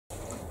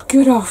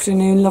Good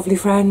afternoon, lovely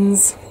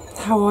friends.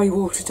 How are you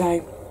all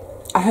today?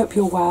 I hope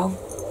you're well.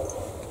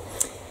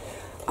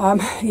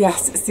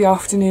 Yes, it's the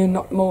afternoon,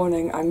 not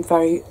morning. I'm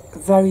very,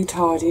 very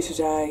tardy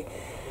today.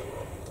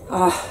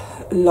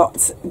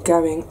 Lots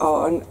going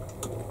on.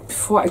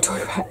 Before I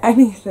talk about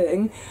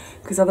anything,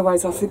 because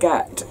otherwise I'll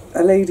forget,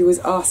 a lady was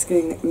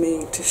asking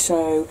me to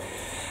show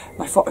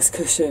my fox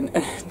cushion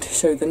and to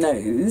show the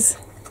nose.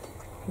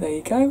 There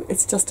you go.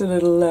 It's just a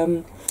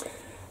little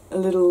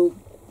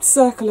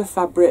circle of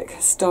fabric,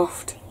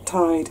 stuffed,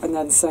 tied and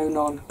then sewn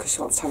on, because she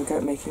wants to have a go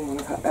at making one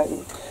of her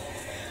own.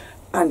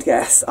 And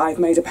yes, I've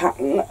made a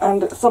pattern,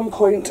 and at some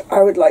point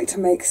I would like to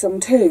make some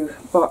too,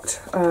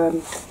 but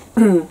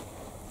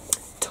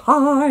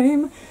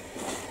time!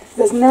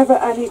 There's never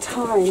any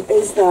time,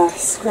 is there,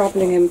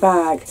 scrabbling in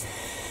bag.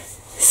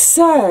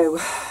 So,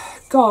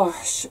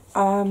 gosh,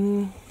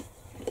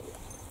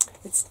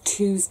 it's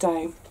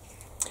Tuesday.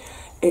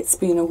 It's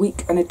been a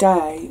week and a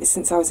day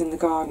since I was in the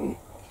garden,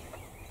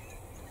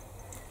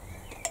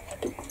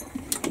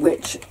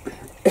 which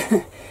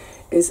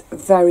is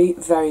very,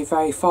 very,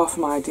 very far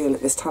from ideal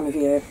at this time of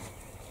year.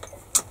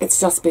 It's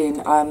just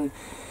been a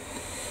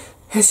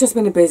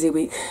busy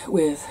week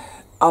with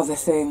other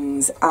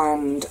things,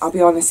 and I'll be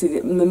honest with you,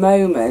 at the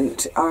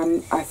moment,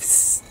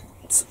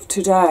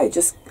 today,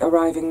 just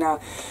arriving now,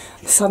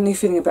 I'm suddenly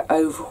feeling a bit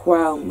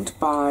overwhelmed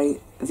by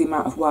the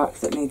amount of work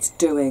that needs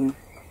doing.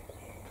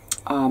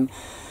 I've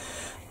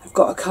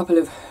got a couple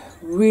of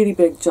really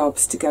big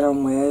jobs to get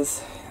on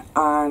with,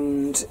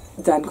 and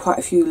then quite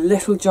a few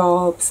little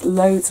jobs,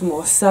 loads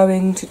more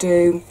sewing to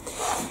do.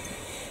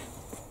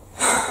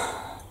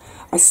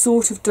 I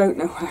sort of don't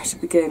know where to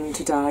begin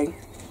today,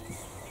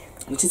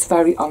 which is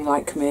very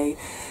unlike me.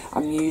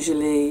 I'm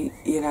usually,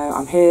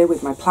 I'm here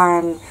with my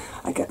plan,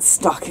 I get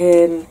stuck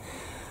in.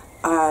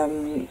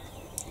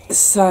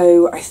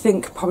 So I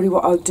think probably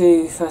what I'll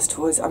do first of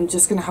all is I'm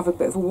just going to have a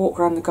bit of a walk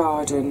around the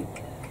garden.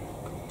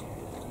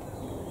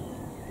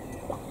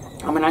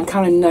 I mean, I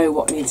kind of know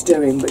what needs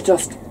doing, but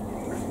just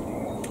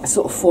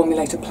sort of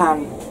formulate a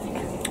plan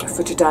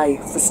for today,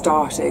 for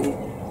starting,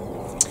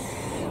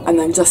 and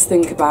then just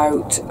think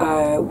about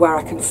where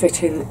I can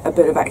fit in a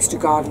bit of extra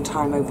garden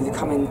time over the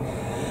coming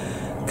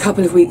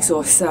couple of weeks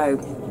or so.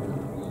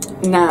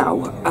 Now,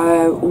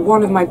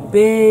 one of my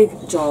big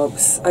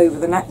jobs over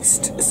the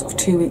next sort of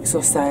 2 weeks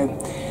or so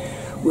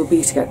will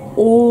be to get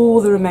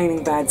all the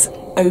remaining beds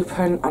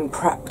open and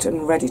prepped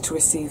and ready to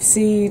receive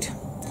seed,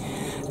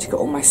 to get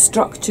all my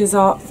structures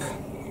up.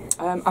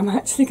 I'm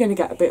actually going to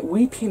get a bit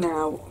weepy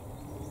now.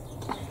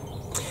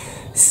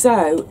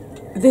 So,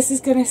 this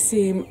is going to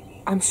seem,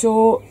 I'm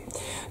sure,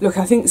 look,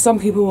 I think some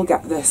people will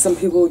get this, some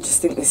people will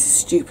just think this is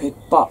stupid,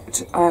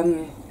 but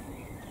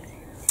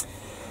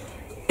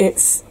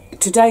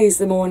today is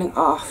the morning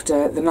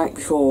after the night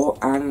before,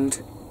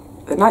 and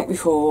the night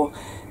before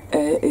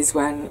is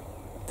when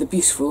the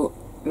beautiful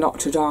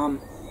Notre Dame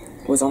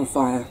was on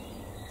fire.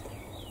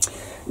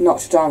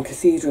 Notre Dame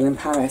Cathedral in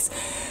Paris.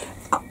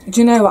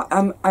 Do you know,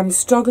 I'm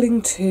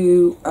struggling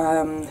to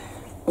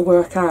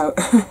work out.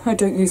 I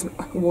don't use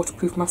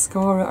waterproof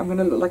mascara, I'm going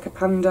to look like a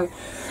panda.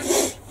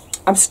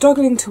 I'm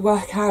struggling to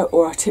work out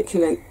or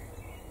articulate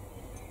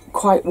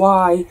quite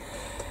why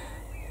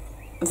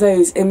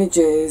those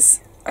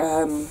images,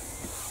 I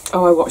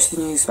watched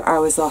the news for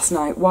hours last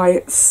night, why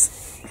it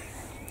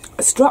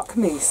struck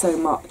me so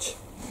much.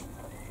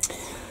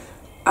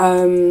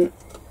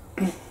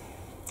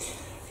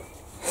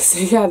 So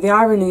yeah, the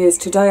irony is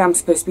today I'm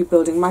supposed to be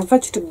building my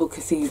vegetable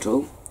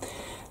cathedral,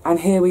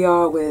 and here we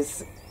are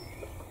with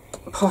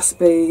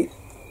possibly,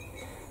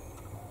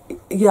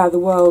 the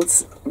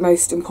world's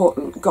most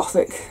important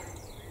Gothic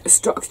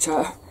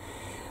structure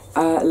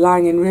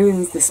lying in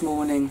ruins this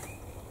morning.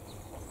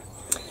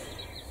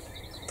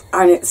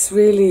 And it's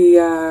really,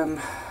 I'm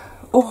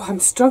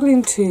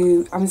struggling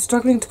to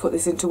put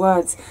this into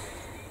words.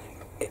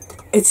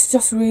 It's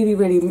just really,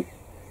 really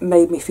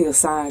made me feel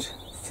sad.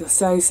 Feel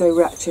so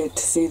wretched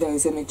to see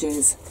those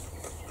images.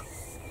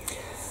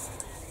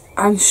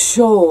 I'm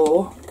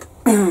sure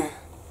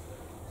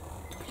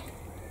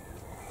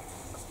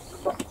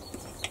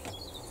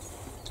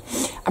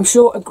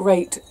a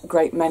great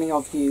many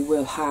of you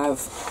will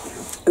have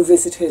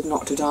visited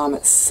Notre Dame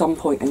at some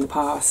point in the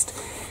past.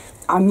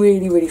 I'm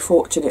really, really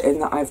fortunate in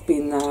that I've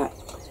been there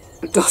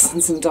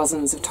dozens and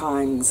dozens of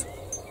times.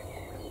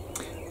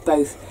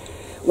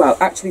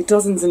 Actually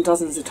dozens and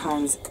dozens of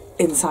times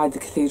inside the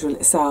cathedral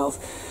itself.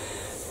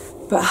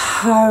 But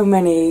how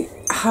many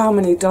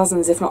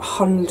dozens, if not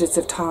hundreds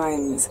of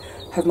times,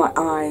 have my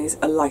eyes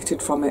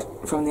alighted from it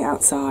from the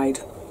outside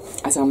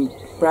as I'm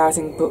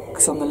browsing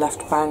books on the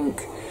left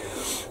bank,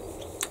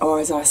 or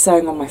as I was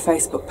saying on my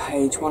Facebook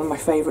page, one of my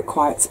favourite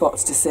quiet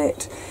spots to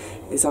sit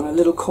is on a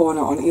little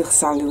corner on Ile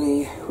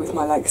Saint-Louis with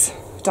my legs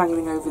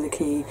dangling over the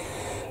quay,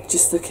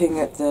 just looking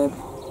at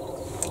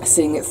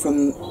seeing it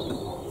from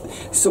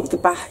sort of the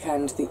back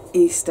end, the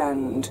east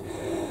end,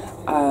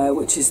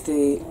 which is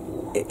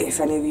if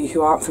any of you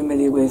who aren't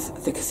familiar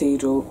with the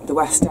cathedral, the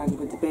west end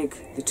with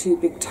the two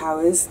big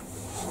towers,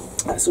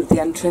 that's sort of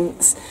the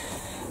entrance,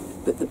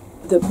 but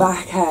the the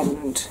back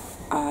end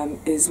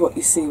is what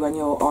you see when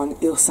you're on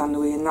Ile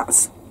Saint-Louis, and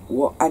that's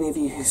what any of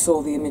you who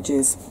saw the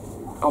images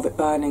of it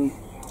burning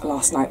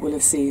last night will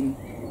have seen.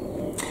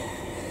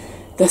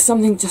 There's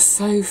something just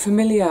so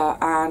familiar,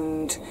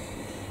 and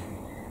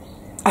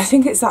I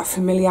think it's that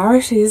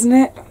familiarity, isn't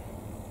it?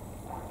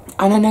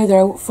 And I know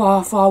there are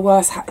far, far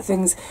worse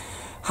things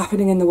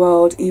happening in the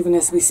world even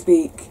as we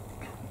speak,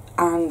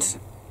 and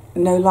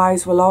no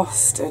lives were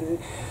lost, and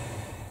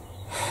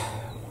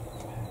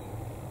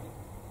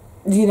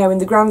you know, in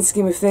the grand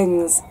scheme of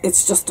things,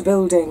 it's just a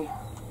building.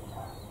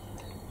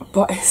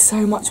 But it's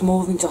so much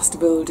more than just a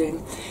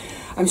building.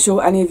 I'm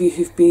sure any of you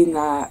who've been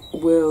there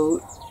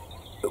will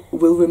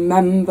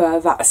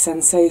remember that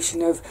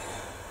sensation of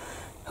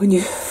when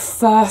you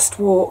first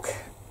walk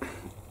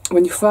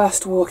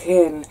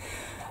in,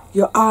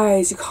 your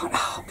eyes, you can't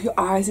help, your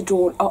eyes are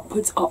drawn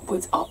upwards,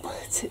 upwards,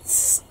 upwards.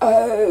 It's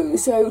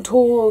so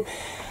tall,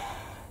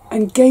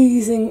 and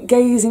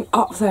gazing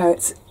up there,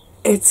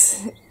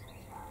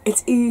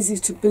 it's easy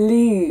to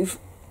believe,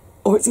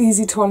 or it's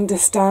easy to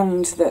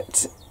understand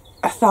that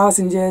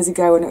 1,000 years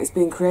ago when it was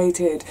being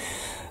created,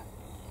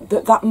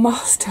 that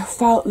must have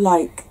felt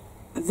like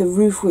the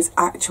roof was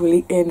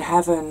actually in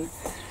heaven.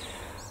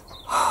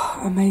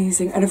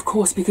 Amazing. And of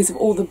course, because of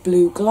all the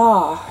blue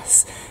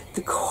glass,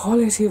 the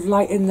quality of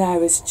light in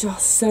there is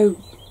just so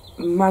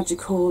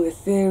magical,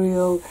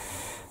 ethereal,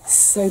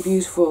 so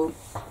beautiful.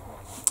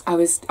 I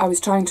was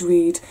trying to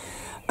read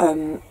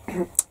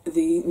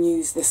the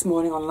news this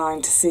morning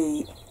online to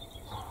see,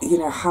 you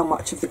know, how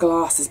much of the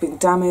glass has been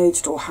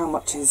damaged or how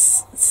much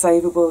is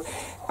savable.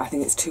 I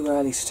think it's too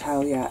early to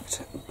tell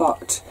yet,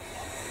 but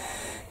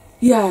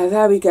yeah,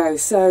 there we go.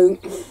 So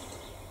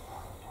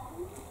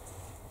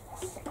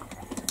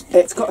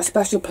it's got a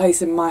special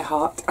place in my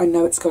heart. I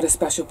know it's got a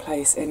special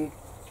place in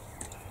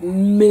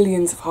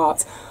millions of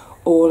hearts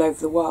all over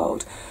the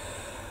world.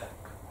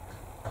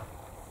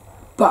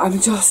 But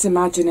I'm just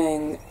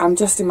imagining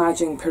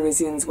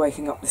Parisians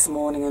waking up this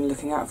morning and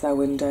looking out of their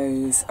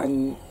windows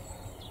and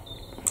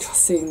just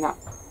seeing that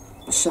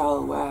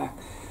shell where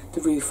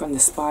the roof and the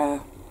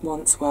spire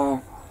once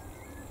were.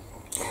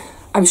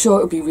 I'm sure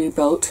it will be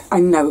rebuilt. I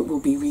know it will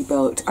be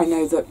rebuilt. I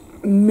know that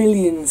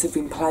millions have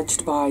been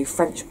pledged by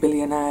French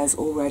billionaires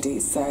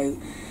already, so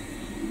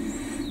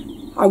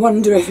I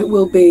wonder if it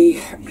will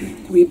be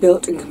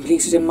rebuilt and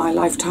completed in my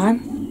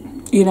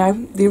lifetime. You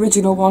know, the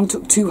original one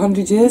took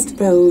 200 years to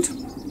build.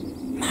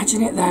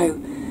 Imagine it though,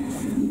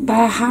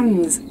 bare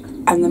hands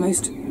and the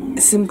most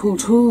simple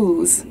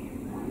tools.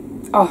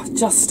 Oh,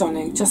 just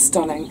stunning, just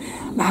stunning.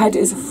 My head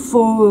is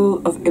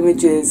full of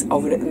images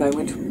of it at the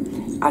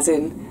moment, as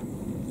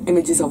in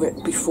images of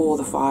it before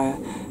the fire.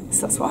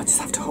 So that's what I just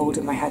have to hold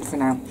in my head for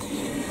now.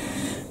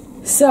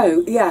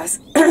 So, yes,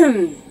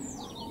 I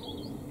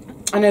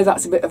know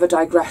that's a bit of a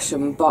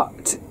digression,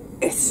 but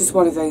it's just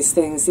one of those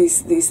things.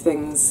 These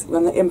things,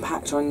 when they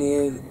impact on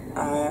you,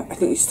 I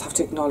think you just have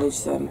to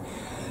acknowledge them.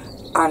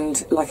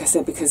 And like I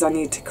said, because I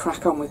need to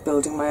crack on with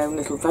building my own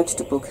little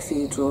vegetable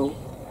cathedral,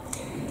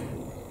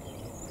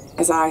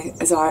 as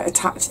I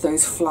attach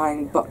those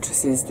flying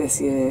buttresses this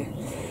year.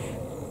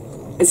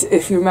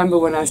 If you remember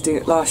when I was doing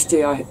it last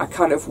year, I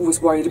kind of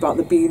was worried about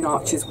the bean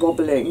arches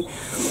wobbling,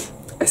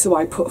 so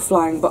I put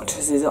flying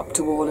buttresses up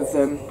to all of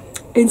them,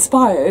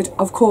 inspired,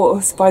 of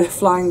course, by the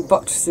flying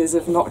buttresses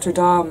of Notre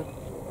Dame.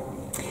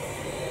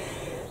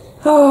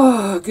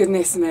 Oh,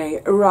 goodness me.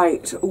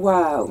 Right,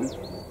 well,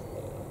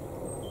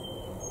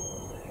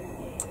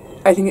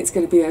 I think it's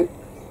going to be a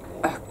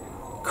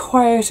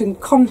quiet and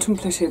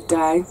contemplative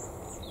day.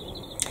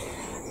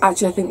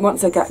 Actually, I think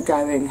once I get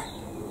going,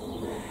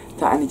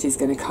 that energy is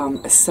going to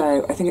come.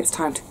 So I think it's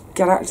time to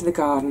get out into the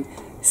garden,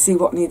 see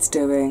what needs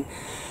doing,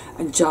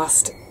 and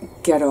just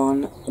get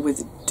on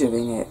with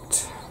doing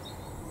it.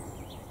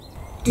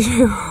 Do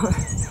you know what?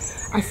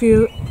 I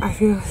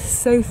feel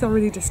so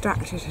thoroughly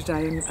distracted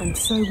today and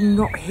so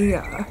not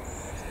here.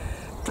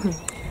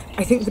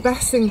 I think the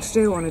best thing to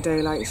do on a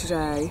day like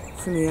today,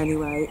 for me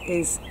anyway,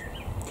 is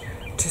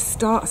to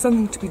start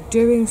something, to be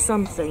doing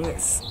something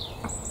that's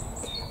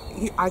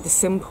either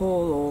simple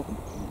or,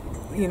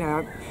 you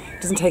know,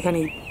 doesn't take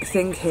any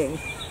thinking,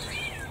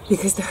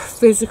 because the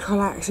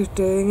physical act of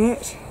doing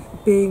it,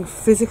 being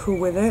physical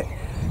with it,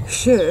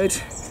 should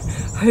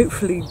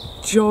hopefully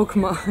jog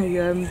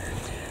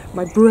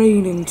my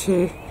brain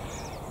into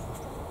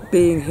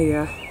being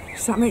here.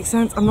 Does that make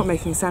sense? I'm not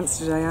making sense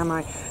today, am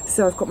I?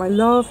 So I've got my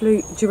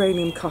lovely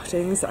geranium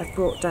cuttings that I've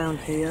brought down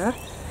here.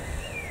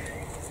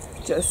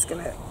 Just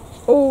gonna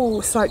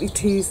slightly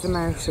tease them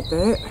out a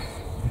bit.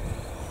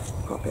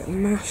 Got a bit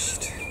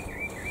mashed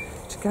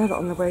together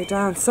on the way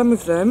down. Some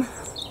of them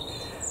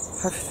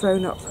have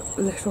thrown up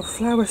little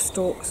flower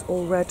stalks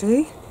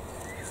already.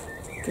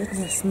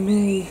 Goodness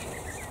me.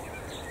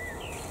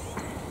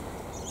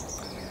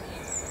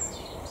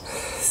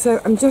 So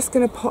I'm just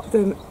going to pot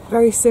them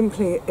very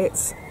simply.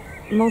 It's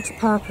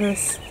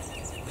multi-purpose,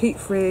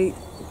 peat-free,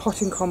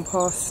 potting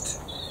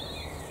compost.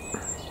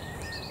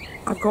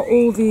 I've got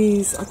all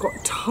these, I've got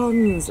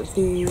tons of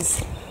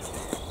these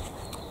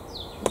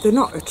they're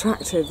not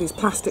attractive, these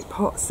plastic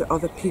pots that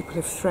other people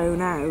have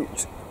thrown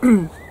out.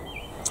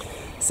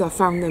 So I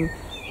found them,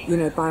 you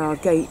know, by our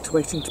gate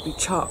waiting to be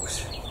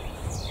chucked.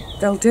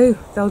 They'll do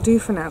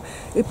for now.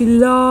 It'd be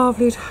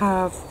lovely to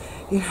have,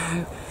 you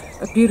know,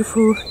 a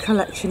beautiful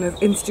collection of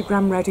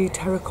Instagram ready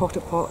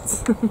terracotta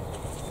pots.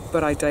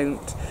 But I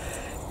don't.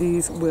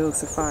 These will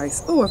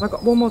suffice. Oh, have I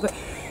got one more that...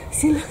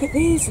 See, look at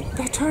these.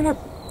 They're trying to...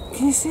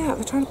 Can you see that?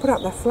 They're trying to put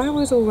out their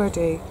flowers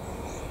already.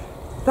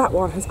 That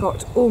one has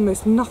got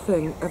almost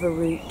nothing of a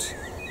root.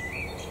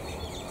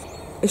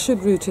 It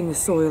should root in the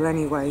soil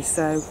anyway,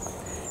 so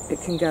it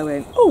can go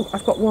in. Oh,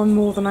 I've got one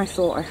more than I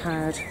thought I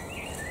had.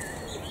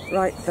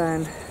 Right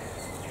then.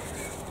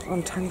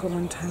 Untangle,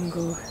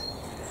 untangle.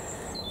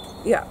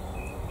 Yeah.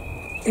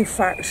 In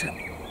fact,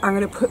 I'm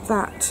going to put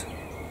that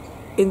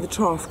in the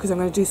trough because I'm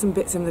going to do some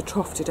bits in the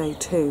trough today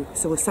too.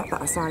 So we'll set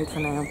that aside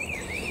for now.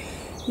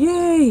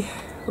 Yay!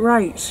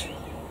 Right.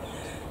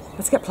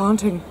 Let's get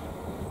planting.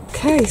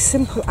 Okay,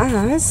 simple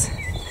as.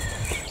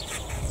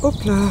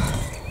 Oopla.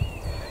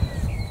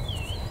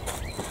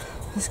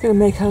 Just going to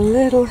make a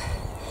little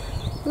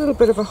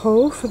bit of a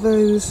hole for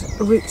those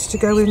roots to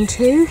go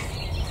into.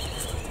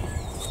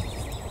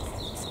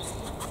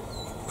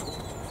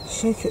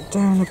 Shake it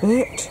down a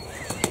bit.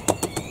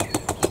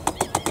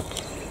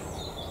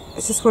 I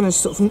just want to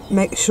sort of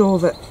make sure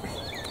that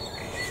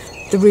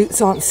the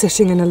roots aren't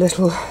sitting in a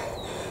little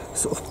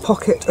sort of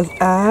pocket of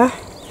air.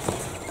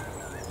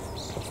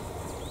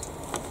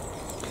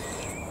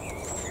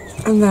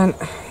 And then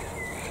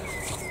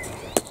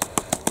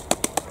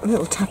a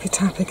little tappy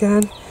tap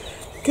again.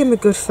 Give them a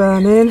good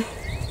firm in.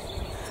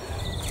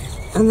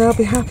 And they'll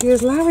be happy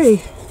as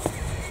Larry.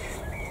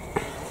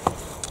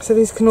 So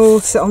these can all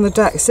sit on the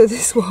deck. So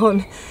this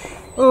one,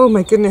 oh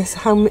my goodness,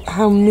 how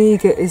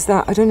meagre is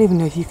that? I don't even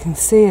know if you can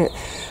see it.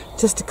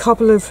 Just a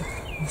couple of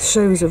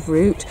shows of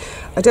root.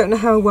 I don't know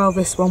how well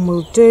this one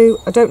will do.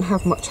 I don't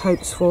have much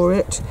hopes for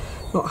it.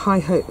 Not high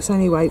hopes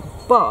anyway,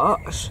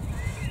 but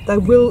they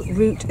will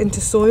root into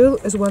soil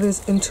as well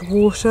as into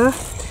water.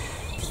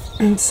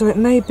 And so it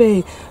may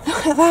be,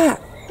 look at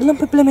that,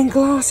 lump of blooming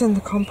glass in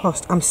the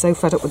compost. I'm so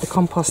fed up with the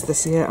compost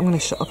this year. I'm going to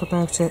shut up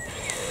about it.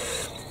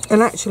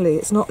 And actually,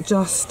 it's not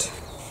just,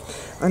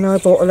 I know I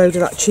bought a load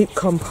of that cheap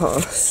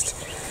compost,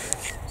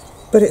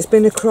 but it's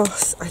been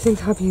across, I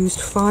think I've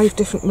used 5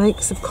 different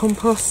makes of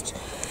compost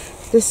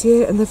this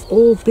year, and they've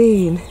all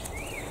been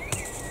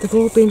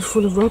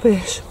full of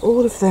rubbish,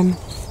 all of them.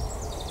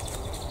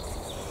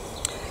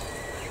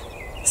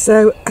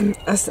 So,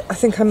 as I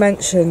think I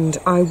mentioned,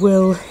 I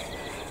will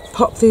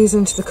pop these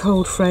into the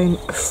cold frame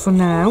for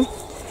now,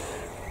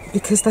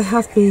 because they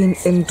have been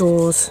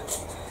indoors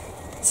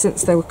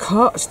since they were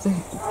cut.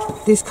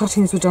 These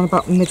cuttings were done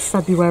about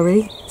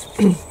mid-February.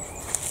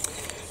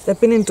 They've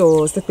been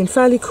indoors, they've been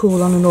fairly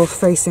cool on a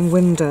north-facing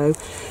window,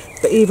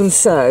 but even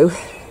so,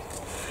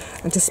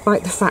 and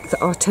despite the fact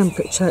that our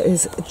temperature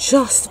is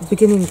just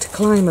beginning to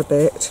climb a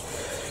bit,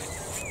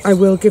 I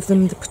will give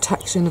them the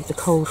protection of the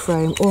cold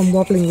frame. Oh, I'm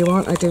wobbling you,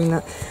 aren't I, doing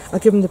that? I'll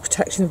give them the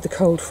protection of the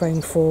cold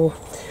frame for,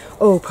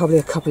 oh, probably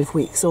a couple of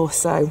weeks or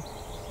so.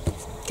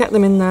 Get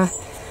them in there,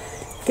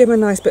 give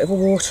them a nice bit of a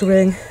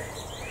watering.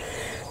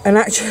 And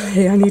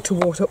actually, I need to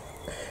water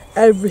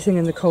everything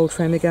in the cold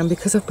frame again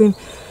because I've been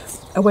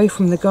away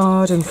from the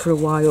garden for a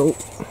while.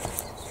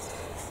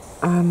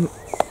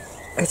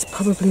 It's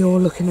probably all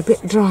looking a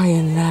bit dry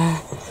in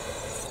there.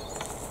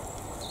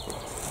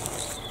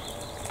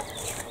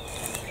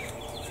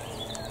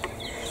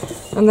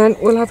 And then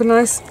we'll have a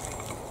nice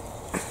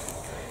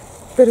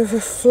bit of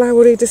a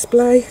flowery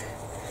display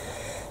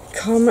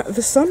come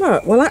the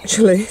summer. Well,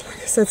 actually,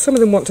 like I said, some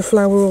of them want to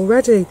flower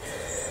already.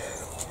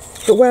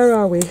 But where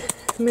are we?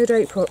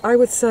 Mid-April. I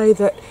would say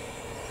that,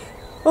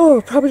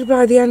 oh, probably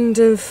by the end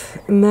of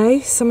May,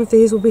 some of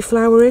these will be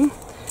flowering.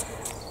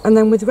 And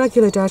then with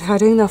regular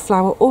deadheading, they'll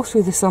flower all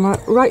through the summer,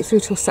 right through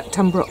till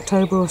September,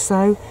 October or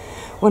so,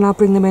 when I'll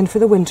bring them in for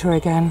the winter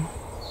again.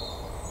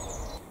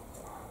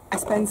 I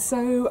spend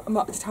so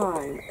much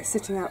time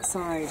sitting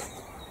outside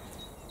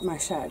my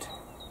shed,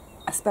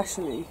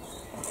 especially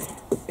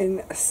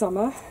in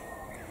summer,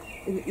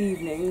 in the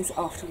evenings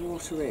after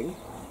watering,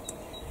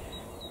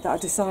 that I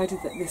decided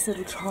that this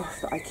little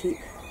trough that I keep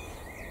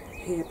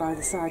here by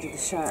the side of the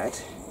shed,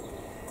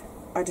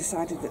 I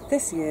decided that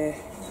this year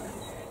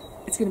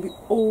it's going to be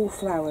all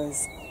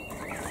flowers,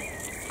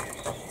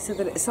 so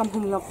that it's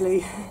something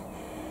lovely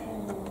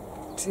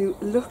to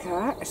look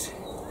at.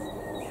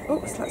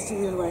 Oops, let's do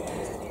the other way.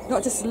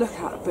 Not just to look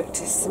at, but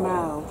to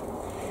smell,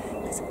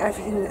 because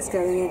everything that's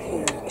going in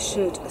here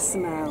should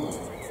smell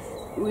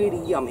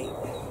really yummy.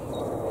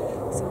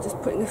 So I'm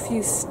just putting a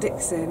few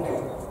sticks in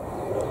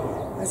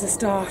as a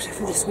starter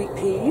for the sweet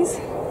peas.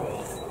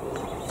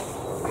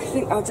 I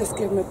think I'll just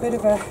give them a bit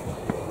of a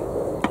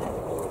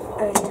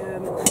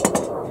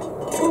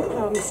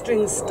oh, my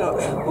string's stuck.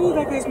 Oh,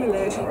 there goes my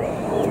lid.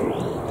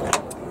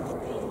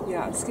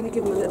 Yeah, I'm just going to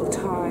give them a little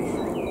tie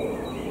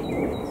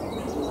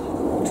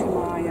to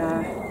my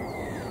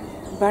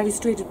barely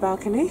streeted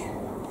balcony.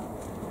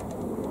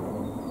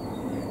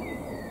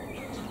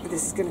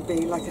 this is going to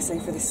be, like I say,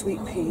 for the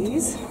sweet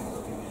peas.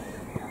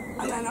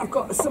 And then I've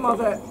got some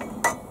other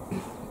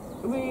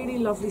really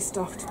lovely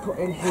stuff to put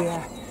in here,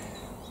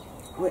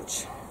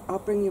 which I'll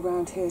bring you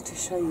around here to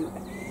show you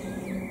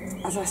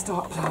as I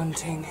start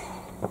planting.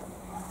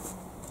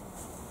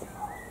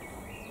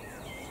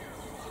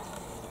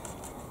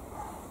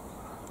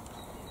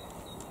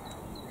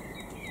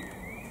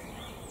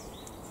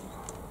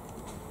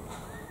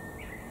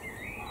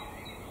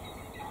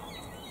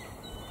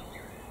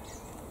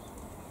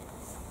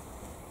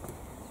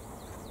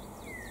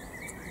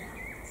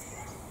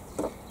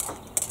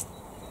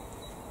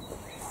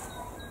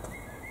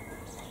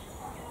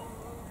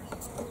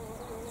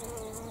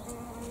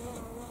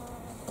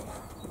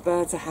 The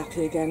birds are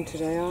happy again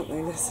today, aren't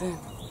they? Listen.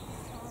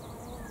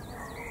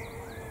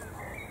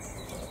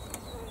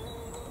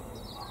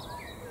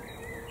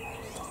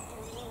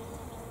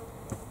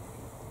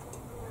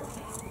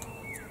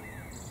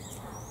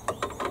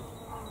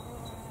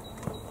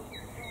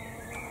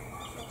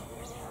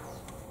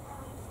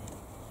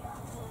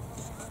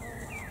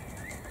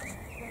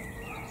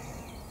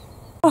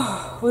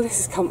 Oh, well, this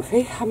is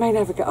comfy. I may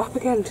never get up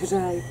again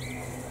today.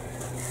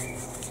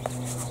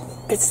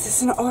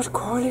 There's an odd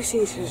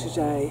quality to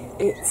today.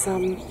 It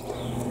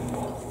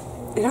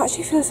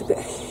actually feels a bit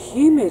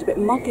humid, a bit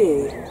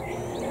muggy.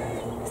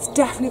 It's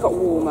definitely got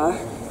warmer.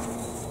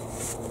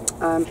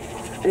 And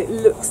it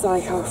looks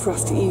like our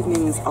frosty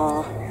evenings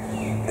are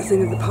a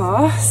thing of the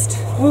past.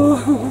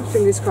 Oh,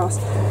 fingers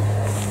crossed.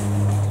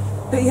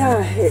 But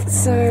yeah,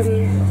 it's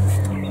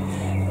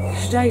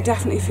today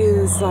definitely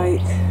feels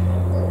like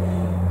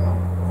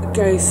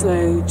go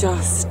slow,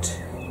 just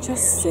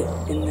sit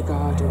in the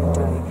garden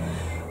day.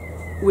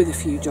 With a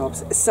few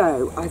jobs.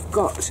 So I've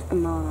got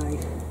my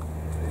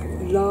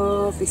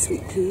lovely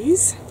sweet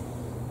peas.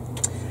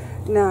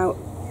 Now,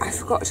 I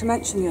forgot to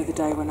mention the other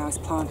day when I was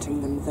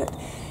planting them that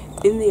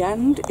in the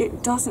end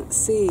it doesn't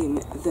seem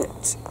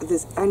that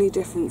there's any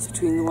difference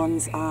between the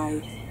ones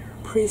I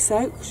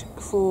pre-soaked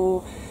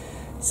for,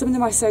 some of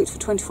them I soaked for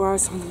 24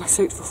 hours, some of them I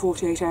soaked for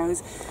 48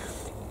 hours,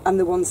 and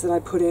the ones that I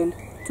put in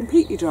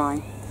completely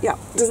dry. Yeah,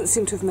 doesn't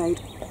seem to have made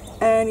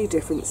any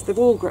difference. They've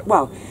all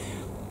well,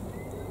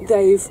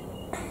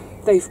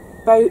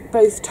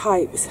 both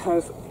types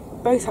have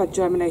both had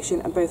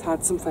germination and both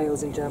had some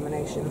fails in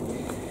germination.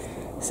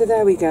 So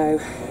there we go.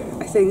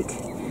 I think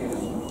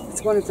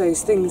it's one of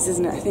those things,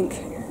 isn't it? I think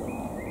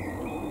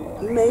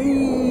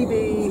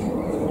maybe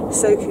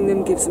soaking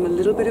them gives them a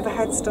little bit of a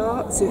head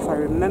start, so if I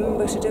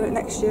remember to do it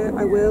next year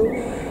I will,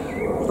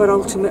 but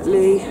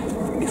ultimately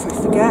if I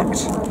forget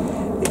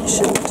it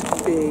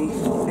shouldn't be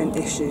an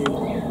issue.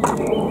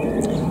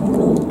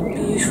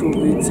 Beautiful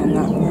roots on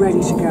that,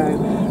 ready to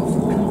go.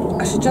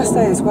 I should just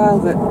say as well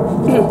that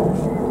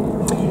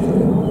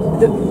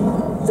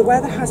the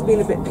weather has been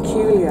a bit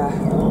peculiar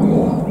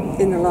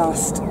in the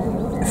last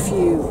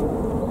few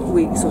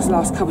weeks, or the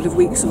last couple of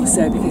weeks or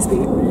so, because it's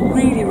been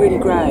really, really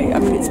grey. I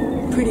mean, it's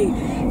pretty,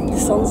 the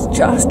sun's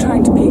just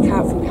trying to peek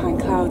out from behind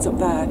clouds up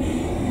there.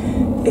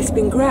 It's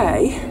been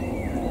grey.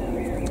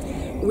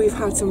 We've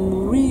had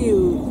some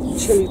real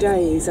chilly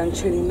days and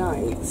chilly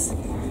nights,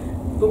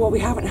 but what we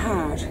haven't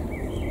had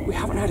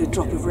a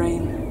drop of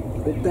rain.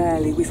 Or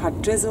barely. We've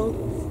had drizzle,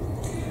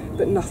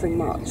 but nothing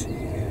much.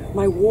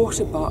 My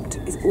water butt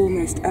is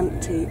almost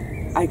empty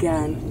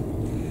again.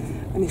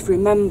 And if you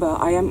remember,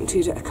 I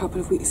emptied it a couple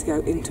of weeks ago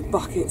into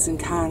buckets and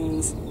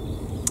cans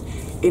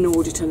in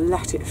order to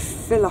let it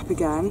fill up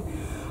again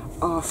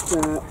after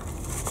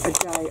a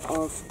day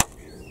of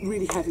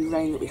really heavy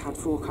rain that we had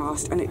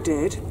forecast, and it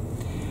did.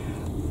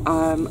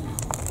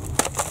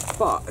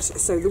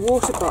 So the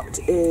water butt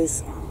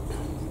is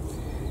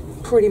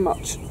pretty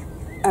much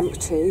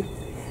empty.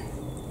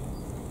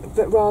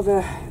 But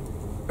rather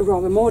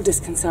more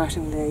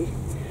disconcertingly,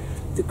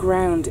 the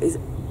ground is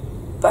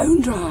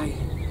bone dry.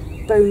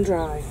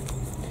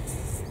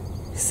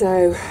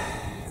 So,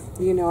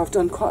 you know, I've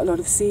done quite a lot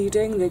of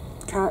seeding, the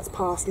carrots,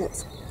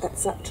 parsnips,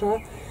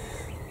 etc.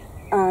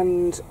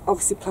 And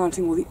obviously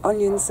planting all the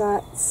onion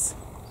sets.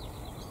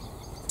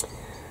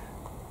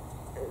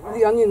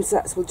 The onion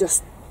sets will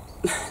just,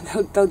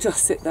 they'll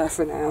just sit there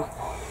for now.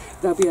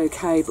 They'll be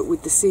okay, but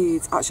with the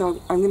seeds,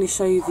 actually I'm going to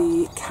show you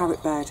the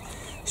carrot bed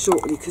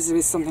shortly, because there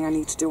is something I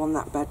need to do on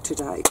that bed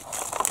today.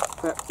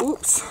 But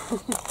oops,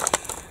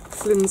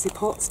 flimsy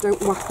pots,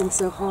 don't whack them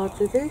so hard,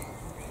 Vivi.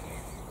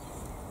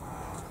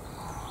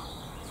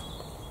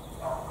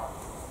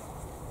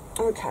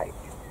 Okay,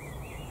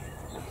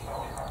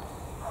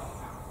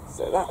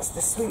 so that's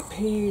the sweet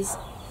peas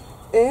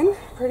in,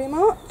 pretty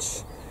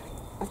much.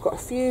 I've got a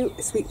few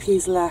sweet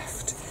peas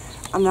left,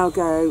 and they'll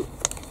go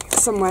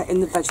somewhere in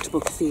the vegetable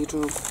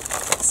cathedral.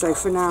 So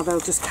for now they'll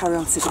just carry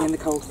on sitting in the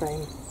cold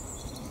frame.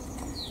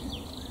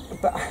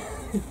 But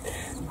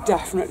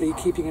definitely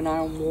keeping an eye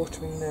on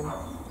watering them.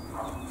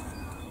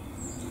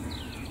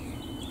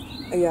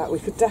 Yeah, we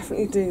could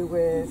definitely do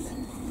with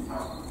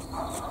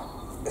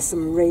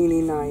some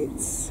rainy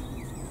nights.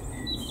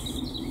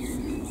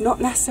 Not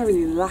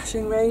necessarily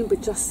lashing rain,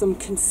 but just some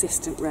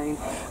consistent rain.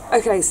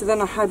 Okay, so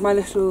then I had my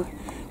little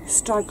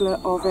straggler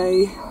of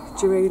a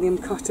geranium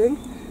cutting.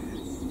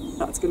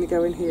 That's going to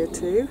go in here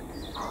too.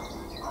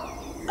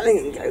 I think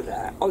it can go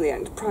there on the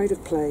end. Pride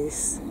of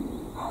place.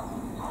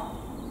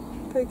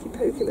 Pokey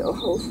little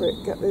hole for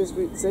it, get those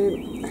roots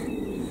in.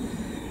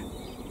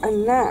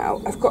 And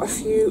now I've got a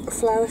few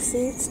flower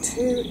seeds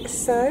to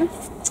sow.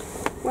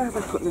 Where have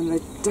I put them? They're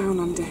down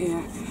under here.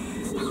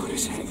 I've got to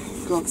check.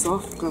 Gloves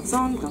off, gloves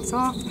on, gloves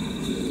off.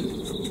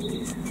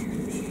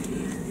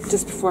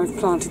 Just before I've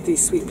planted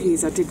these sweet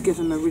peas, I did give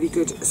them a really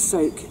good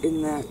soak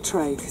in their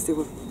tray because they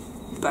were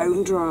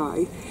bone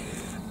dry.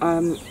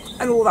 And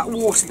all that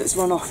water that's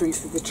run off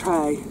into the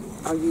tray,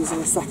 I'll use in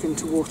a second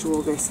to water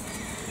all this.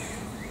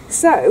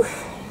 So,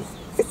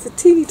 it's a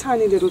teeny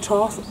tiny little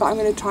trough, but I'm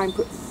going to try and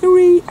put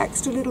 3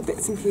 extra little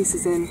bits and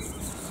pieces in.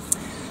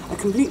 I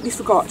completely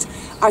forgot.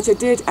 Actually, I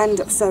did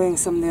end up sowing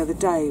some the other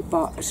day,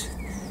 but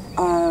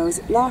was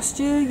it last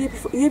year,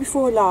 year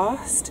before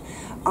last,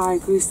 I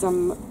grew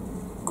some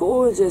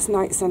gorgeous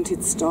night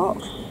scented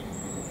stock.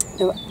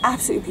 They were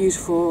absolutely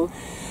beautiful.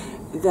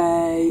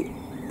 They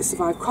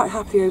survived quite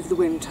happily over the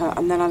winter,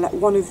 and then I let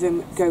one of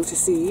them go to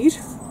seed,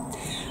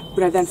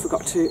 but I then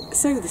forgot to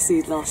sow the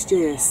seed last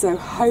year. So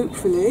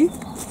hopefully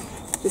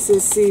this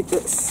is seed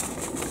that's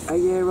a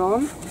year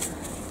on.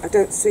 I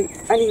don't see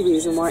any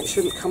reason why it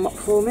shouldn't come up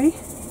for me.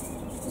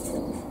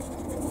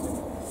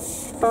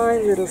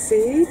 Fine little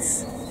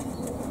seeds.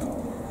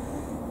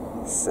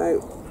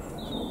 So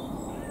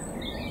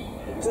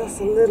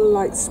just a little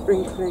light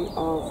sprinkling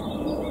of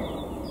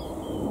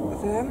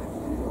them.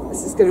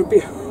 This is going to be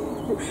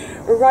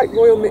a right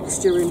royal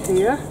mixture in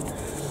here.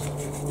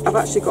 I've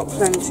actually got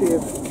plenty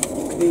of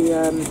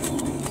the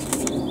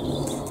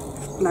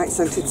night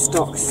scented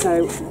stock,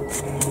 so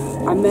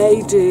I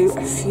may do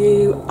a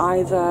few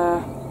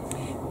either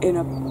in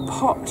a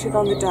pot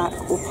on the deck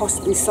or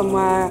possibly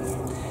somewhere,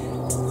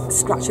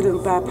 scratch a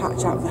little bare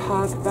patch out of the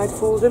herb bed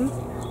for them,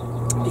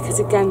 because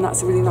again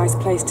that's a really nice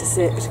place to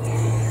sit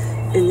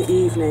in the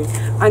evening.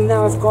 And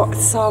now I've got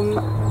some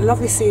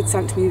lovely seeds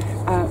sent to me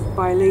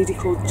by a lady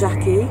called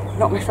Jackie,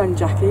 not my friend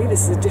Jackie,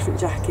 this is a different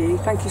Jackie.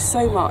 Thank you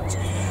so much,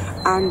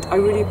 and I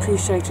really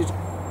appreciated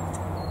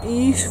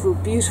beautiful,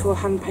 beautiful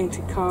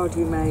hand-painted card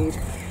you made.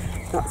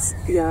 That's,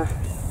 yeah,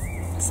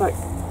 it's like,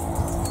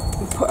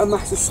 put a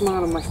massive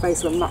smile on my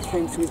face when that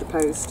came through the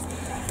post.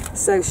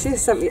 So she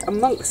sent me,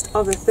 amongst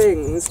other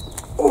things,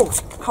 oh,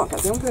 can't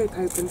get the envelope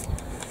open.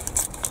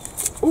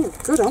 Oh,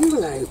 good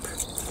envelope.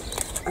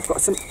 I've got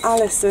some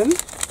Alison.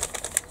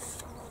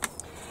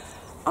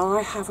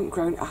 I haven't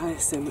grown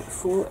Alison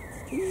for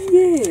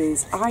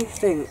years, I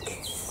think.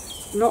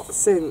 Not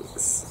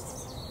since,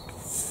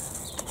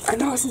 I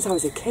know, since I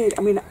was a kid.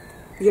 I mean,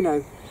 you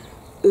know,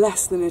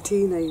 less than a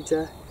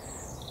teenager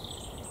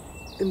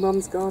in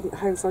Mum's garden at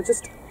home. So I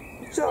just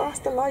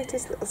the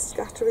lightest little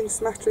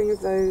smattering of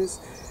those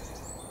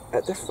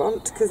at the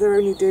front, because they're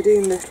only diddy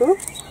and little.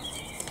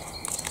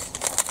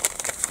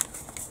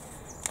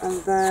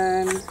 And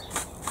then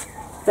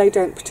they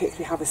don't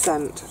particularly have a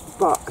scent,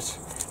 but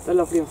they're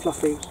lovely and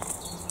fluffy,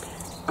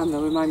 and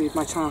they'll remind me of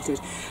my childhood.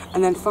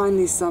 And then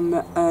finally some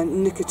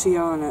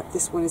Nicotiana.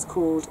 This one is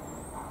called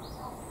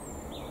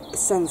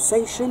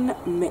Sensation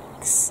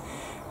Mix,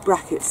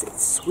 brackets,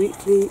 it's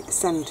sweetly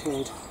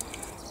scented.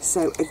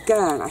 So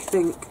again, I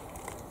think,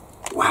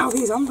 wow,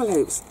 these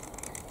envelopes.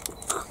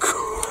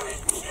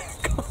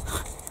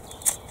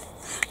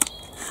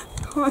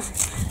 God,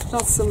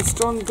 that's some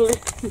strong glue,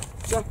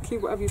 Jackie,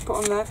 whatever you put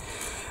on there.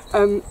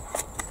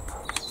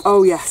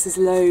 Oh yes, there's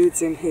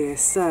loads in here.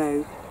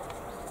 So,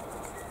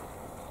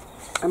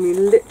 I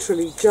mean,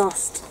 literally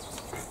just,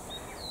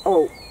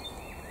 oh,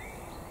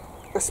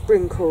 a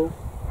sprinkle.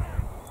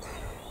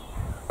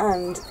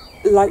 And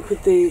like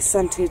with the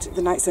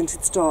night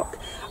scented stock,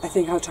 I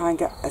think I'll try and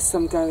get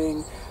some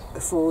going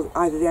for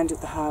either the end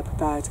of the herb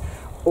bed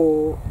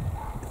or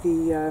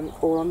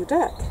on the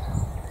deck.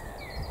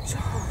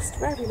 Just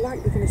very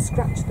lightly going to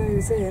scratch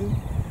those in.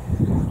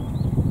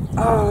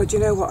 Oh, do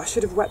you know what? I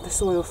should have wet the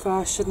soil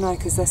first, shouldn't I?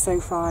 Because they're so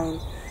fine.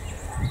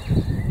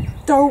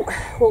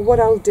 Well, what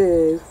I'll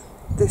do,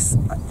 this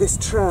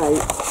tray,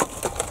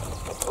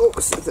 oh,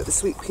 so that the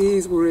sweet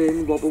peas were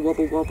in, wobble,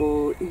 wobble,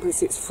 wobble. You can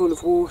see it's full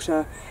of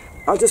water.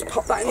 I'll just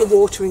pop that in the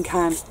watering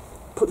can,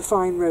 put the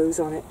fine rose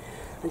on it,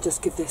 and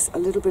just give this a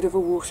little bit of a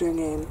watering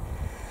in.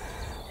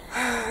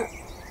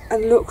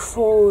 And look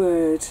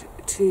forward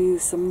to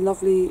some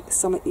lovely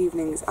summer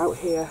evenings out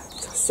here,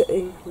 just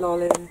sitting,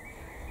 lolling,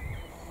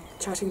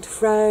 chatting to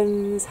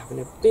friends, having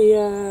a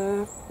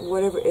beer,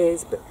 whatever it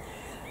is, but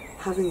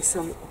having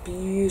some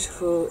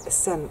beautiful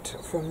scent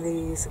from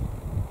these,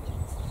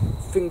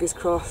 fingers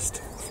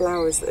crossed,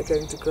 flowers that are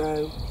going to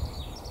grow.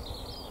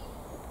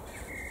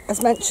 I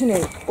was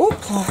mentioning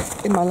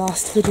in my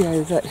last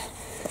video that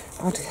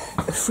I'd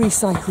free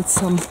cycled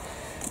some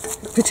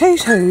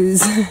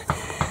potatoes.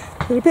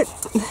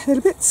 They're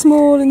a bit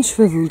small and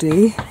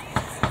shriveledy.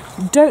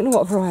 Don't know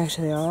what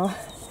variety they are,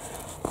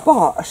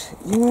 but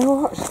you know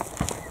what?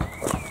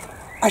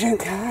 I don't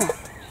care.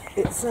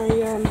 It's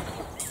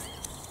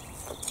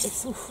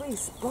some free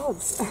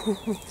spuds.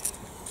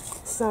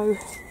 So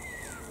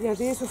yeah,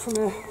 these were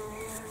from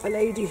a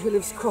lady who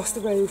lives across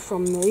the road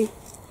from me,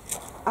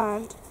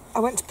 and I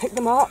went to pick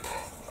them up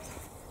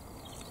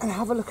and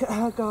have a look at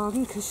her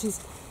garden because she's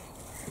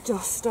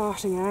just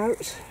starting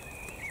out.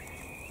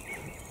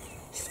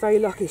 She's very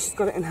lucky, she's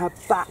got it in her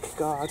back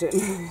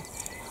garden.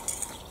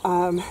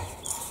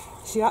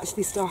 She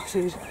actually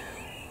started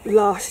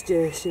last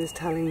year, she was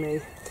telling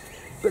me,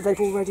 but they've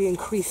already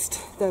increased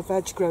their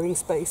veg growing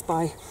space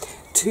by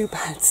 2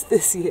 beds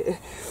this year.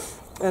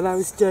 And I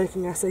was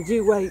joking, I said,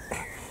 you wait,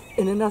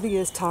 in another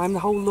year's time the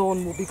whole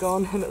lawn will be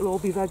gone and it'll all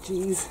be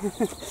veggies.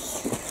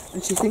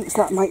 And she thinks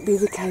that might be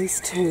the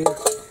case too.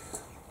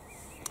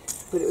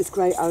 But it was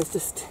great, I was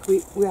just,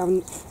 we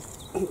haven't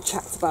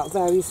chatted about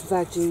various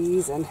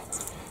veggies, and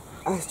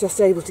I was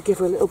just able to give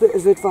her a little bit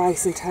of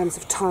advice in terms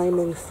of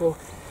timing for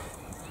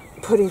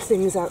putting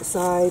things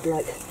outside,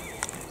 like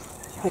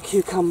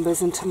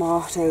cucumbers and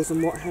tomatoes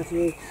and what have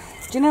you.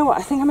 Do you know what,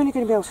 I think I'm only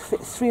going to be able to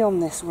fit 3 on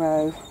this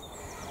row,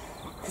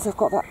 because I've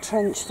got that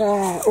trench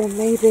there, or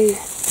maybe,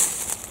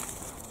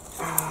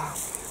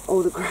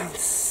 oh, the ground's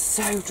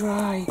so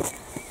dry.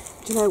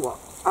 Do you know what,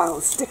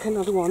 I'll stick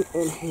another one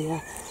in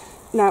here.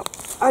 Now,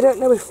 I don't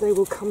know if they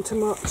will come to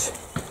much,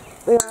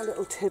 they are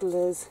little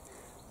tiddlers,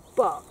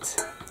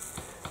 but,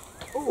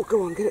 oh,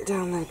 go on, get it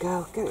down there,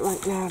 girl, get it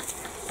right down.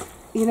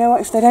 You know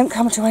what, if they don't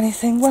come to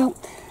anything, well,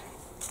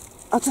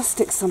 I'll just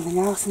stick something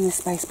else in this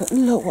space. But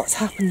look what's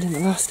happened in the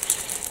last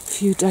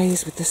few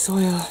days with the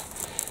soil.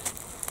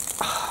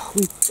 Oh,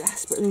 we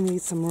desperately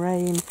need some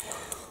rain.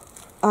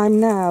 I'm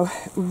now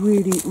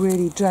really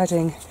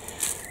dreading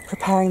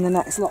preparing the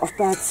next lot of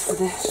beds for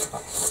the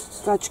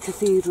veg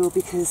cathedral,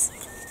 because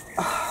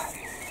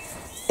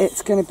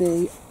it's going to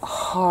be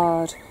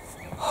hard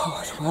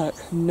work,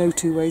 no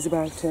two ways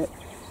about it.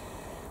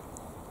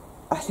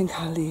 I think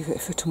I'll leave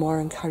it for tomorrow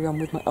and carry on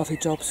with my other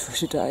jobs for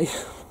today.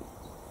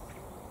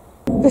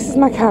 This is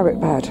my carrot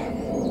bed,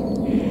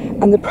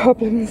 and the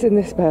problems in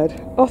this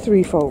bed are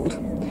threefold.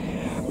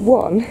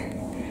 One,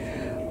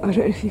 I don't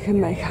know if you can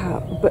make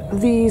out,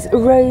 but these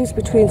rows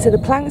between, so the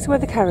planks where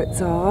the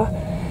carrots are,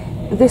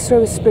 this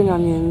row is spring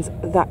onions,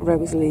 that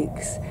row is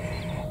leeks.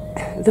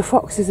 The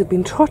foxes have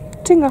been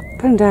trotting up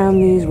and down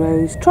these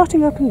rows,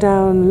 trotting up and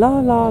down, la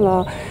la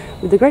la,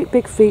 with their great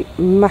big feet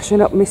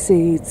mashing up my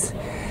seeds.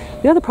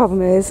 The other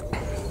problem is,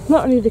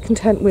 not only are they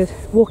content with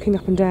walking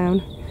up and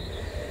down,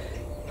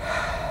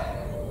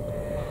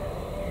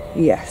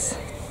 yes,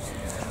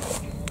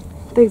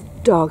 they've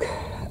dug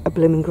a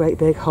blooming great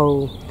big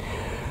hole.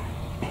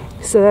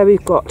 So there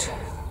we've got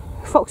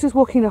foxes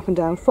walking up and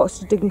down,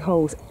 foxes digging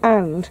holes,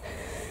 and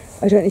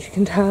I don't know if you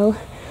can tell,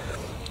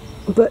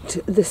 but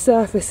the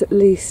surface at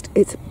least,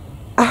 it's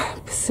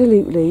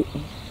absolutely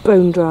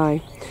bone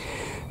dry.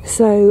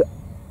 So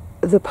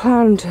the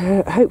plan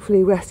to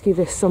hopefully rescue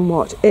this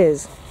somewhat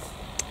is,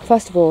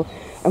 first of all,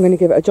 I'm going to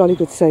give it a jolly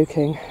good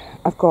soaking.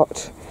 I've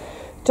got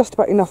just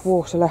about enough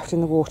water left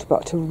in the water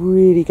butt to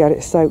really get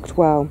it soaked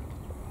well.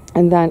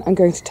 And then I'm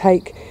going to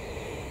take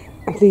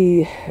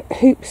the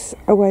hoops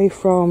away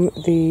from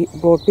the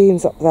broad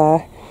beans up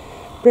there,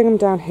 bring them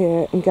down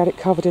here and get it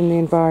covered in the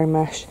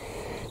enviromesh.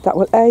 That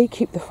will A,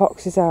 keep the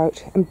foxes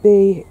out, and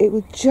B, it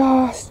will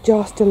just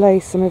delay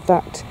some of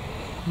that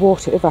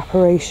water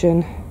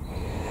evaporation.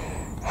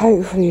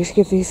 Hopefully to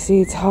give these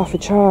seeds half a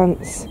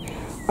chance.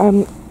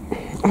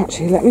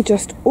 Actually, let me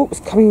just, oops,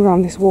 coming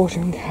around this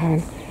watering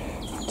can,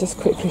 just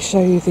quickly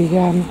show you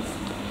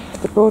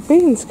the broad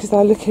beans, because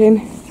they're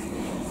looking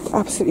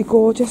absolutely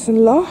gorgeous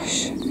and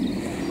lush.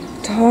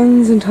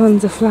 Tons and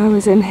tons of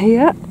flowers in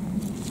here.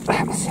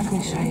 Let me see if I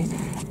can show you.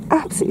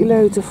 Absolutely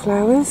loads of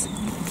flowers.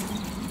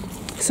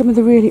 Some of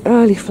the really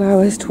early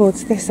flowers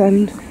towards this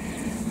end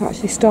are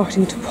actually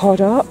starting to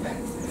pod up.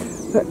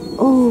 But,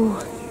 oh,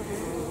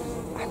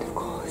 and of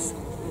course,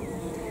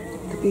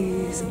 the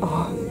bees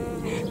are,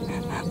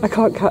 I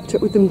can't catch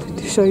up with them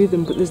to show you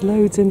them, but there's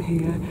loads in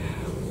here,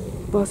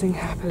 buzzing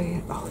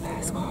happily. Oh,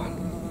 there's one.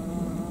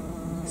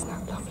 Isn't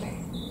that lovely?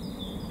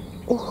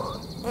 Oh.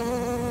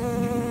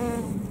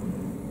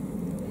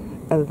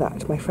 And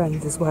that, my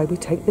friends, is why we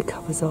take the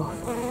covers off.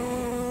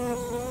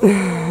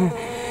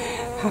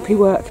 Happy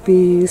work,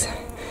 bees.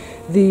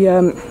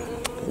 The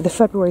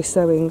February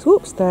sowings,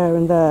 whoops, there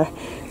and there,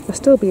 they're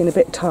still being a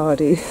bit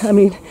tardy. I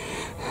mean,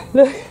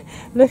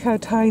 look how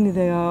tiny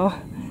they are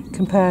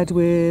compared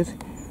with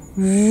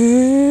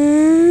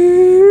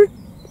the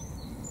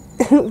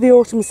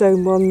autumn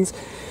sown ones.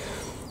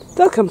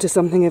 They'll come to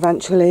something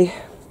eventually.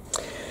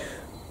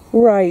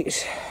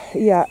 Right,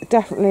 yeah,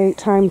 definitely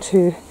time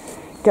to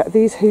get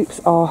these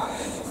hoops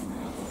off,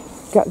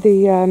 get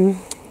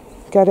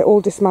it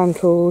all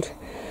dismantled,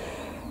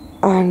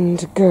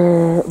 and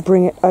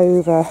bring it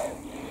over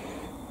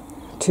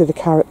to the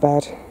carrot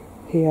bed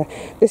here.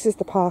 This is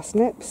the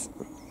parsnips.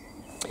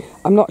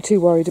 I'm not too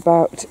worried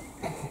about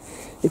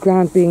the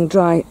ground being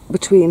dry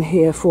between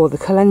here for the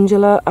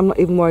calendula. I'm not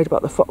even worried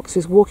about the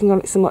foxes walking on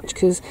it so much,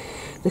 because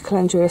the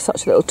calendula are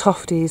such little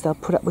tofties, they'll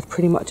put up with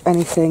pretty much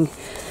anything.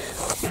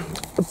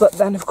 But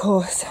then, of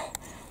course,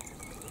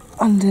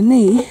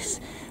 underneath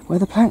where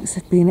the planks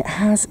have been, it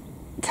has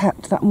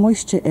kept that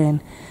moisture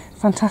in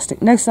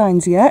fantastic. No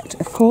signs yet,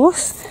 of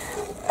course.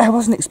 I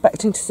wasn't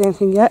expecting to see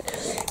anything yet.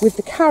 With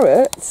the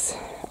carrots,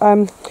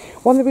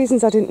 one of the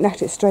reasons I didn't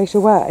net it straight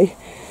away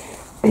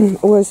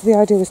was the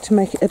idea was to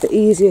make it a bit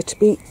easier to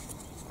be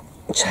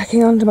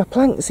checking under my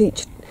planks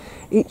each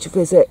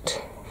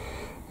visit.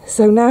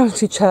 So now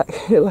to check,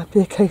 it'll be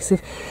a case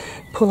of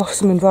pull off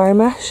some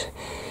enviromesh,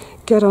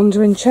 get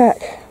under and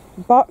check.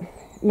 But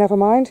never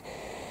mind,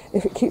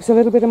 if it keeps a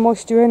little bit of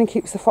moisture in and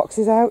keeps the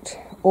foxes out,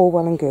 all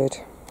well and good.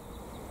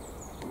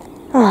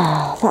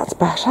 Ah, that's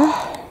better.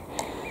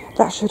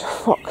 That should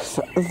fox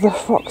the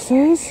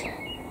foxes.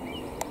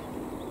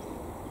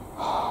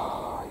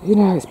 You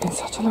know, it's been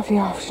such a lovely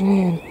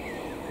afternoon.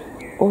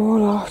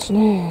 All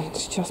afternoon,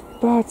 it's just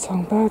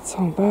birdsong,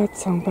 birdsong,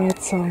 birdsong,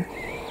 birdsong.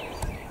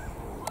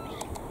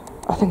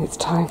 I think it's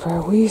time for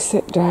a wee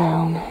sit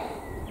down.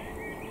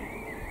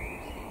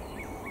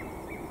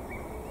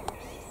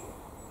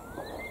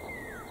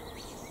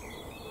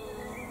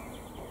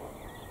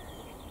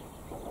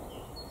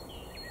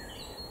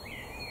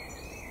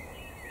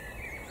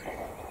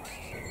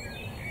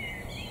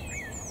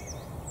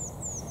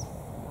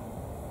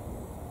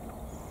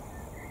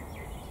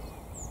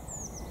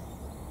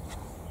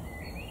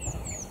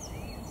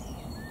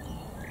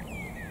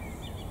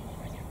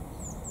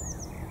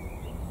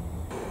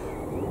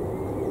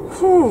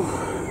 Whew.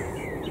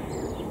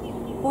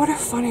 What a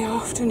funny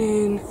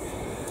afternoon.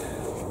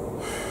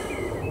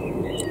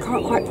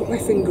 Can't quite put my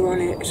finger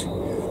on it.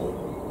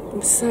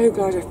 I'm so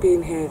glad I've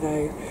been here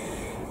though.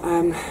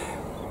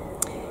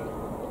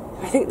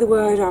 I think the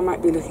word I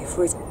might be looking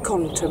for is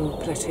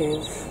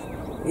contemplative.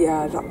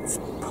 Yeah, that's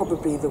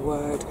probably the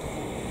word.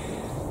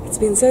 It's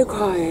been so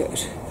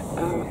quiet,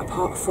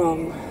 apart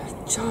from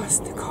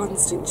just the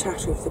constant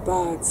chatter of the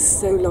birds.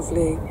 So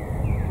lovely.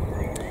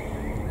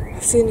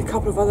 I've seen a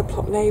couple of other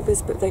plot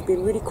neighbours, but they've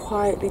been really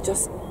quietly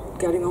just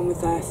getting on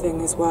with their thing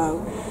as well.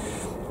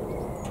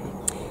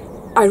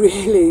 I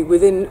really,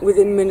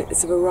 within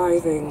minutes of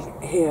arriving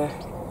here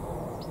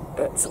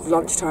at sort of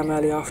lunchtime,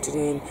 early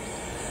afternoon,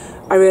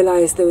 I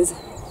realised there was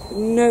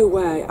no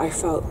way I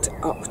felt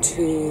up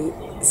to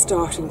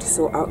starting to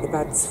sort out the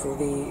beds for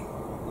the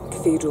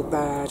cathedral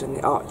bed and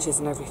the arches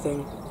and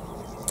everything.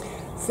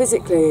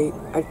 Physically,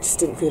 I just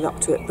didn't feel up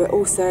to it, but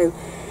also,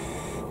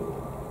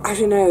 I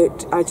don't know,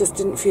 I just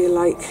didn't feel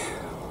like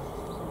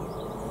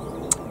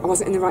I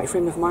wasn't in the right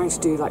frame of mind to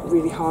do like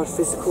really hard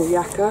physical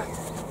yakka.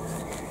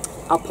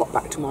 I'll pop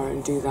back tomorrow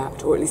and do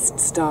that, or at least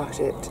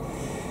start it.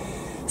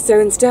 So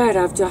instead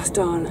I've just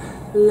done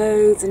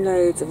loads and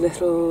loads of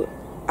little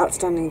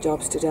outstanding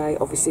jobs today.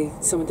 Obviously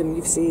some of them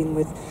you've seen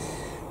with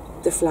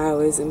the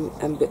flowers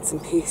and bits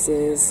and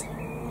pieces,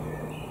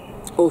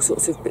 all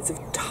sorts of bits of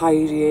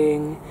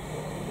tidying,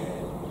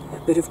 a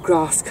bit of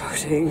grass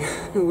cutting.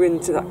 We're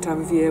into that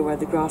time of year where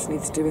the grass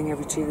needs doing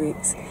every 2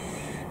 weeks.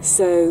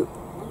 So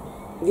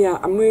yeah,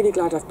 I'm really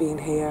glad I've been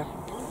here.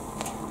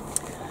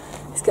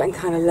 It's getting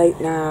kind of late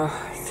now.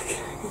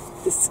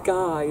 The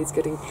sky is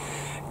getting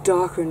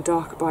darker and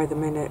darker by the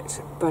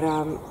minute, but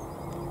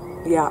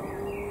yeah,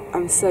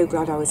 I'm so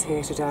glad I was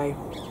here today.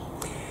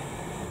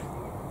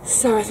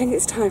 So I think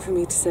it's time for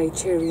me to say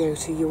cheerio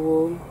to you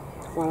all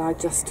while I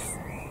just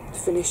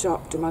finish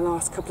up, do my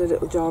last couple of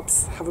little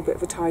jobs, have a bit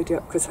of a tidy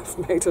up because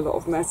I've made a lot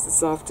of mess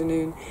this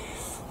afternoon.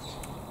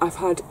 I've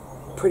had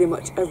pretty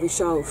much every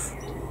shelf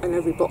and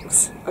every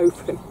box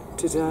open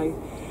today.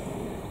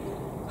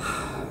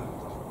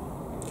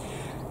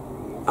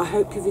 I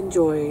hope you've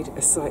enjoyed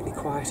a slightly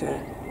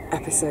quieter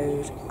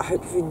episode. I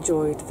hope you've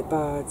enjoyed the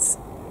birds.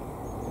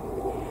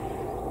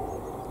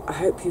 I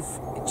hope you've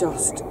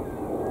just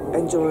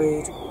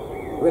enjoyed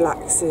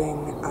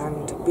relaxing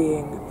and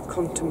being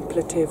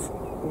contemplative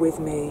with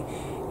me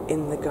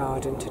in the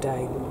garden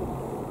today.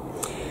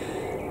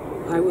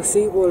 I will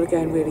see you all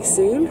again really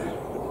soon,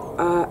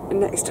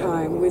 next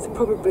time with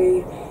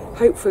probably,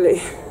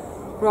 hopefully,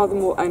 rather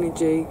more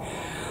energy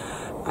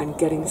and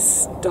getting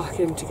stuck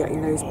into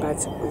getting those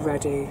beds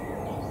ready.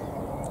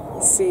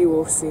 See you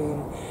all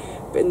soon,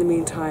 but in the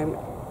meantime,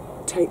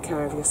 take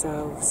care of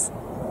yourselves.